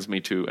 that brings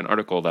me to an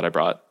article that I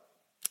brought.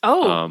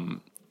 Oh.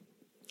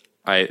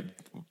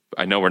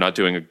 I know we're not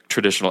doing a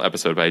traditional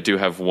episode, but I do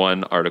have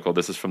one article.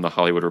 This is from the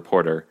Hollywood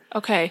Reporter.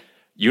 Okay.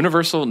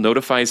 Universal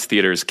notifies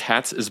theaters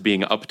Cats is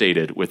being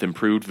updated with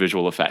improved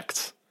visual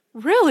effects.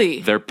 Really?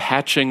 They're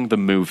patching the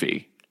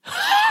movie.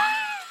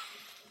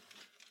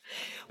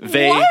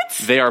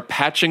 What? They are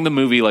patching the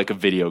movie like a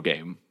video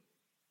game.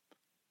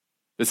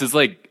 This is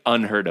like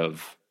unheard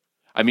of.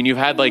 I mean, you've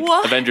had like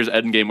Avengers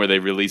Endgame where they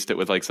released it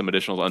with like some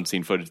additional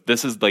unseen footage.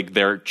 This is like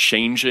they're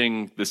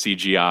changing the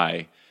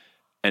CGI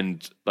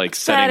and like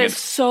so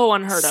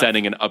unheard of.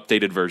 Setting an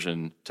updated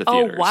version to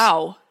theaters. Oh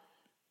wow,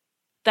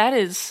 that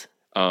is.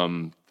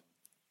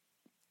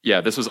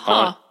 Yeah, this was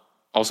on.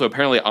 Also,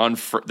 apparently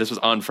this was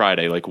on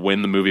Friday, like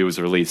when the movie was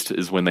released,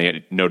 is when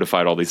they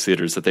notified all these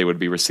theaters that they would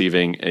be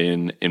receiving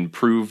an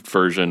improved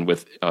version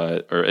with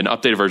or an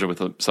updated version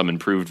with some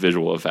improved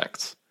visual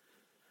effects.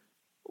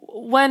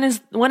 When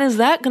is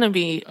that going to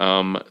be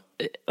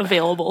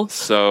available?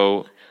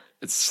 So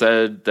it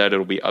said that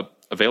it'll be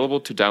available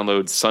to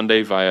download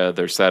Sunday via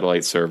their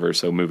satellite server.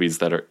 So movie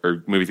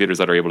theaters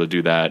that are able to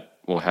do that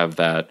will have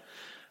that.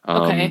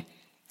 Okay.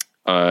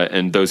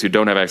 And those who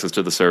don't have access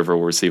to the server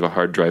will receive a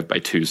hard drive by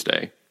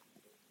Tuesday.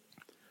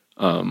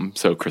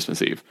 So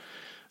Christmas Eve.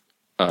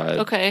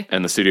 Okay.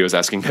 And the studio is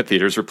asking that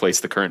theaters replace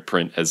the current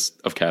print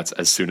of Cats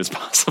as soon as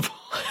possible.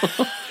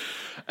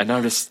 And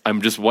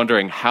I'm just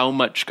wondering how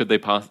much could they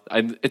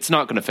it's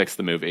not going to fix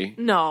the movie.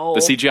 No.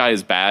 The CGI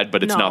is bad,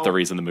 but it's not the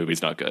reason the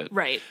movie's not good.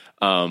 Right.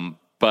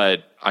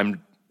 But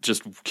I'm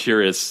just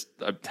curious.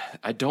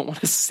 I don't want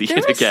to see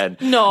it again.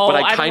 No,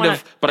 but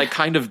I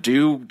kind of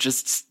do.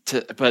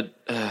 But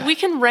we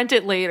can rent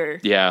it later.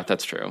 Yeah,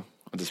 that's true.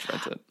 I'll just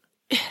rent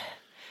it.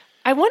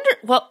 I wonder.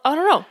 Well, I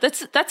don't know.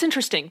 That's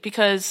interesting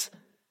because.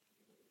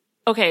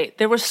 Okay,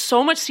 there was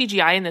so much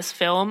CGI in this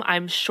film.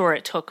 I'm sure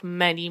it took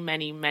many,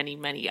 many, many,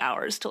 many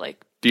hours to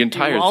like the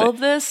entire do all of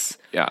this.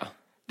 Yeah,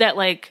 that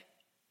like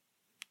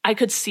I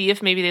could see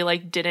if maybe they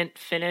like didn't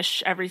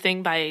finish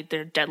everything by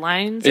their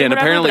deadlines. Yeah, and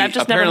whatever,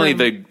 apparently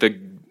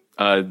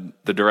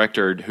the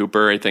director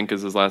Hooper, I think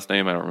is his last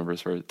name. I don't remember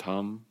his first.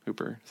 Tom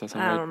Hooper. Does that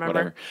sound right? I don't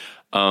remember.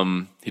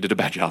 Whatever. He did a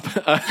bad job.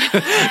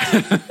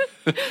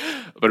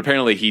 But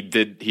apparently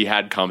he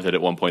had commented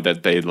at one point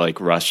that they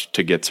like rushed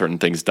to get certain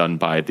things done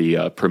by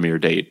the premiere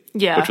date,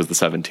 which was the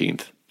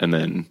 17th, and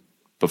then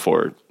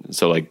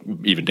so like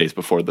even days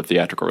before the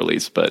theatrical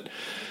release. But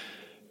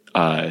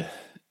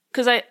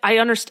because I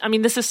understand. I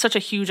mean, this is such a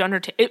huge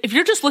undertaking. If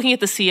you're just looking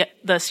at the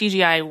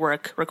CGI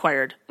work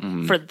required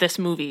for this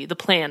movie, the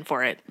plan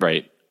for it,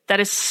 right? That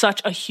is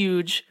such a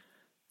huge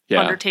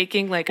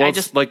undertaking. Like we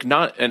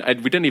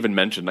didn't even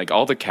mention like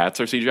all the cats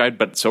are CGI,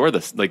 but so are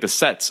the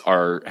sets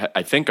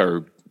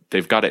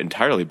they've got to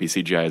entirely be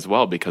CGI as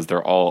well because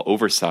they're all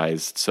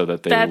oversized so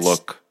that they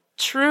look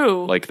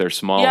true like they're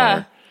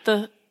smaller.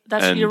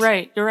 Yeah, you're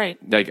right. You're right.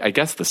 Like I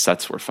guess the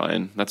sets were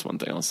fine. That's one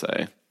thing I'll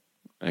say.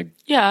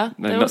 That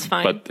was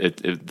fine. But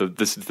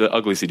the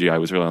ugly CGI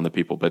was really on the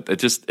people. But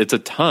it's a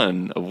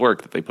ton of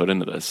work that they put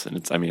into this, and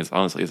it's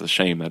honestly a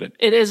shame that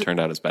it turned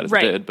out as bad as it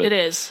did. But it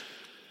is.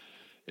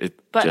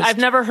 But I've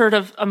never heard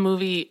of a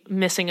movie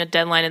missing a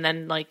deadline and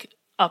then like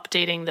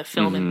updating the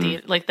film in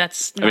theater. Like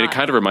that's not... it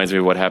kind of reminds me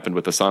of what happened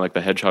with the Sonic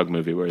the Hedgehog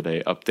movie where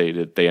they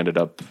ended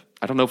up,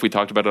 I don't know if we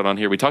talked about it on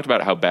here. We talked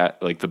about how bad,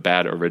 like the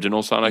bad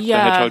original Sonic the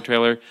Hedgehog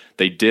trailer,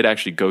 they did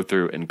actually go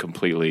through and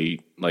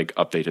completely like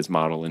update his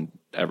model and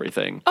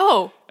everything.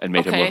 Oh. And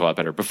made him look a lot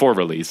better before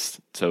release.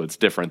 So it's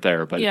different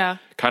there, but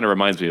kind of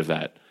reminds me of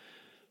that.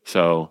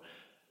 So.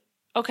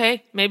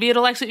 Okay. Maybe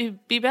it'll actually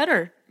be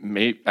better.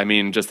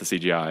 Just the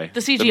CGI. The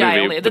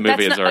CGI only. The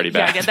movie is already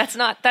bad. Yeah, that's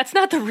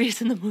not the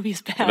reason the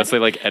movie's bad. Unless they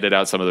like edit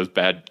out some of those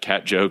bad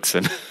cat jokes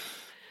and.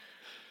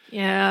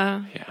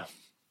 Yeah.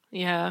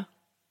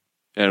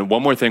 And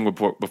one more thing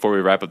before we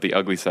wrap up the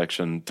ugly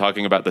section,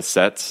 talking about the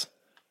sets.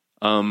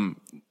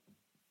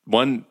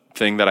 One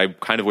thing that I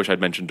kind of wish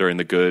I'd mentioned during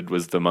the good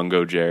was the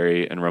Mungo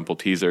Jerry and Rumple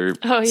teaser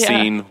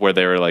scene where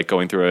they were like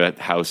going through a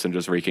house and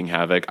just wreaking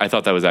havoc. I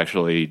thought that was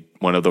actually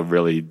one of the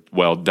really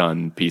well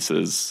done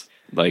pieces.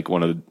 Like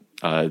one of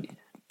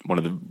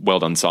the well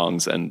done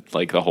songs and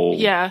like the whole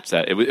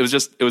set.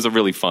 It was a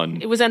really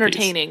fun. It was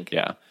entertaining. Piece.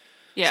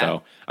 Yeah.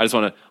 So I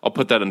just I'll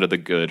put that under the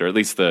good, or at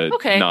least the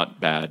not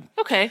bad.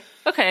 Okay.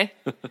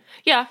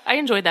 Yeah, I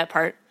enjoyed that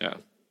part. Yeah.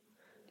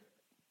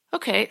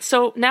 Okay,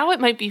 so now it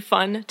might be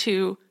fun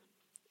to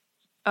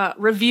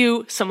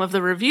review some of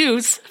the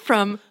reviews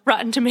from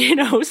Rotten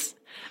Tomatoes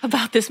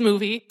about this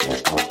movie.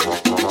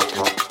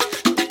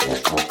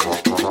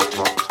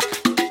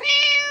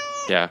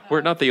 Yeah,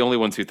 we're not the only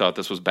ones who thought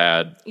this was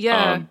bad.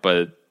 Yeah.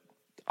 But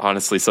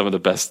honestly, some of the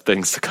best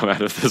things to come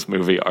out of this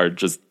movie are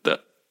just the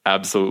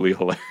absolutely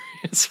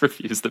hilarious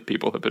reviews that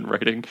people have been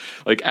writing.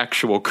 Like,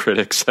 actual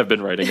critics have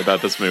been writing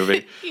about this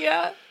movie.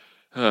 Yeah.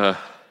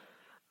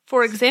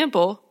 For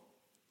example,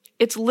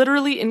 it's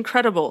literally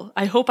incredible.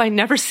 I hope I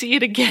never see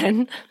it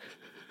again.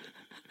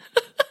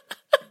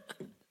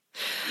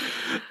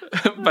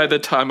 By the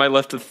time I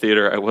left the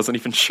theater, I wasn't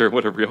even sure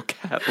what a real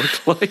cat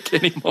looked like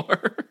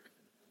anymore.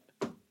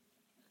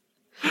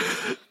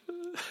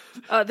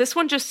 This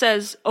one just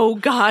says, "Oh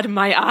God,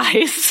 my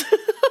eyes."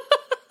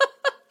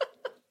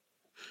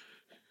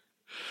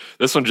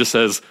 This one just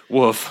says,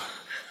 "Woof."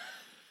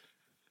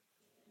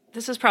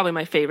 This is probably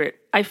my favorite.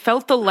 I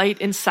felt the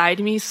light inside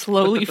me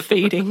slowly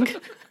fading.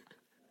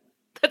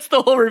 That's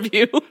the whole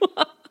review.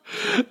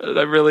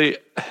 I really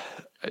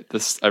like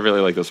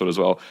this one as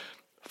well.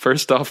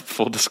 First off,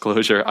 full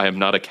disclosure, I am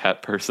not a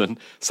cat person.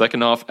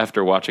 Second off,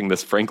 after watching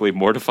this frankly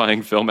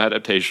mortifying film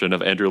adaptation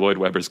of Andrew Lloyd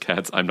Webber's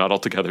Cats, I'm not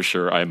altogether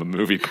sure I am a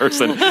movie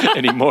person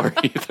anymore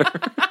either.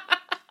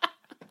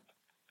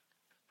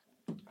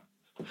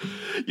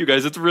 You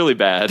guys, it's really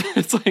bad.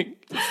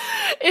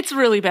 It's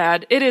really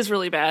bad. It is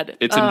really bad.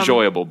 It's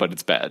enjoyable, but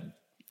it's bad.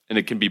 And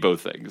it can be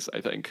both things, I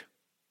think.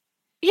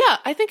 Yeah,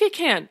 I think it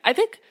can. I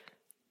think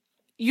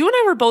you and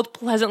I were both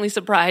pleasantly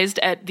surprised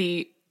at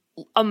the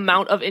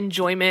amount of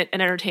enjoyment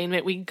and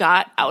entertainment we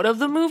got out of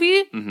the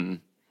movie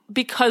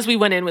because we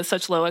went in with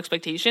such low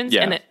expectations.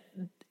 Yeah.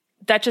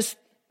 And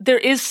there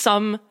is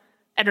some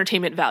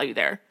entertainment value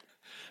there.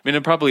 I mean,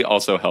 it probably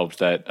also helped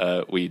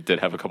that we did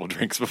have a couple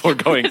drinks before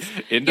going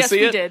in to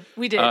see it.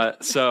 We did.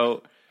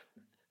 So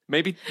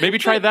maybe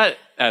try that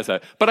as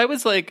a... But I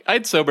was like,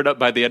 I'd sobered up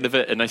by the end of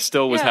it, and I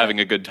still was having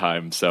a good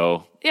time,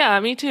 so... Yeah,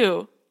 me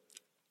too.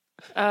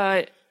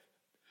 By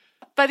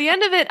the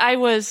end of it,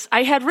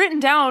 I had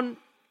written down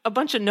a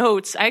bunch of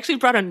notes. I actually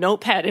brought a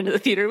notepad into the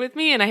theater with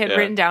me, and I had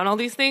written down all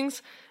these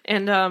things,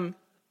 and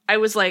I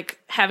was like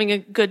having a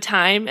good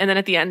time, and then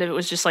at the end of it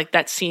was just like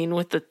that scene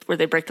with where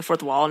they break the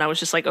fourth wall, and I was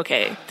just like,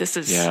 okay, this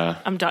is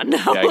I'm done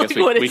now. Yeah, I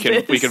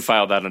guess we can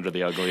file that under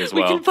the ugly as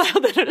well. We can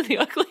file that under the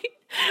ugly,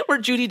 where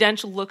Judi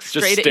Dench looks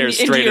just straight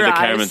stares into straight your at the eyes.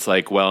 camera and it's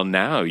like, well,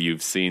 now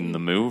you've seen the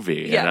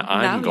movie, and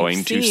I'm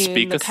going to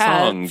speak a Cats.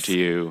 song to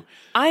you.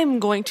 I'm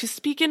going to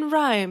speak in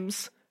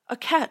rhymes. A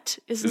cat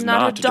is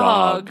not a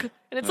dog.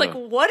 And it's like,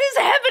 what is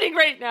happening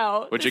right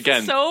now? Which this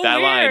again, is so that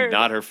weird. line,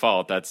 not her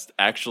fault. That's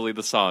actually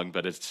the song,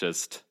 but it's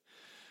just...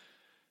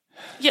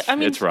 Yeah, I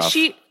mean, it's rough.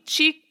 She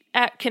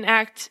can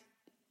act.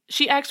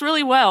 She acts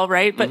really well,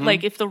 right? But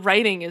like, if the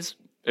writing is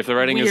bad,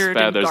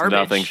 there's garbage,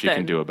 nothing she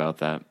can do about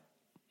that.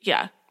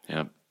 Yeah.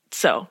 Yeah.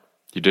 So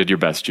you did your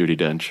best, Judi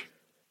Dench.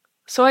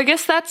 So I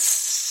guess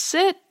that's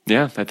it.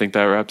 Yeah, I think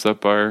that wraps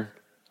up our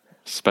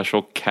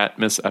special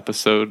Catmas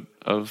episode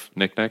of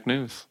Knick Knack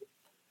News.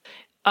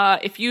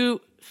 If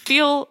you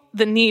feel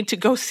the need to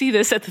go see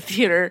this at the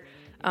theater,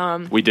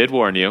 we did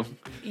warn you.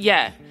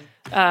 Yeah.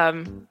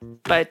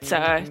 But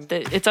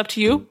it's up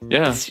to you.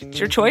 Yeah. It's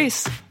your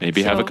choice.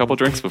 Maybe have a couple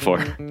drinks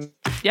before.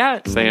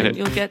 Yeah. Saying it.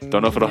 You'll get,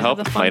 don't know if it'll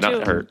help. Might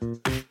not too. hurt.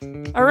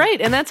 All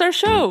right. And that's our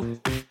show.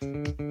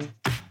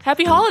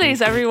 Happy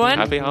holidays, everyone.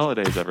 Happy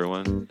holidays,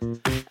 everyone.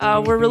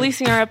 We're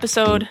releasing our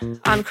episode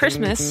on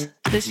Christmas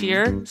this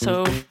year.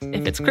 So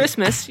if it's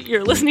Christmas,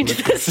 you're listening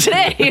to this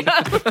today.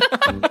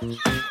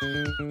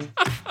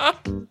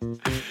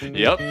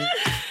 Yep.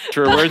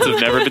 Truer words have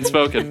never been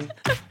spoken.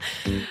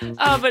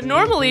 But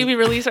normally we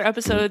release our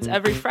episodes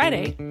every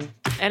Friday.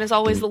 And as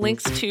always, the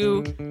links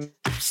to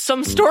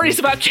some stories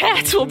about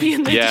cats will be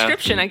in the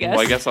description, I guess.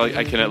 Well, I guess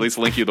I can at least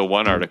link you the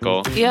one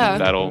article. Yeah.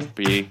 That'll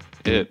be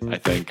it, I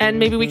think. And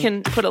maybe we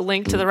can put a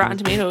link to the Rotten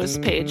Tomatoes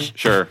page.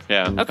 Sure,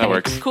 yeah, Okay, that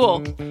works.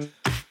 Cool.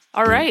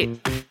 All right.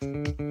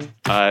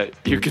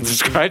 You can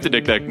subscribe to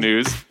Knick-Knack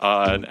News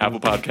on Apple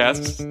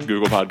Podcasts,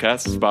 Google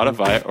Podcasts,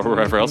 Spotify, or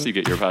wherever else you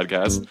get your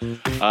podcasts.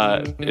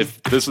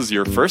 If this was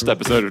your first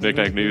episode of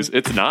Knick-Knack News,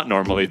 it's not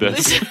normally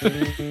this.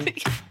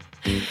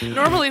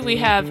 Normally we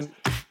have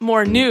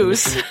more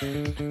news.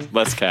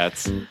 Less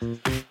cats.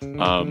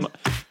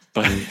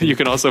 But you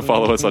can also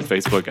follow us on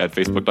Facebook at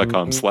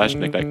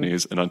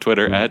facebook.com/knickknacknews and on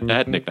Twitter at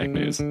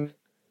knickknacknews.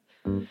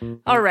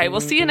 All right.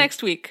 We'll see you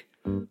next week.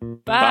 Bye.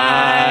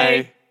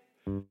 Bye.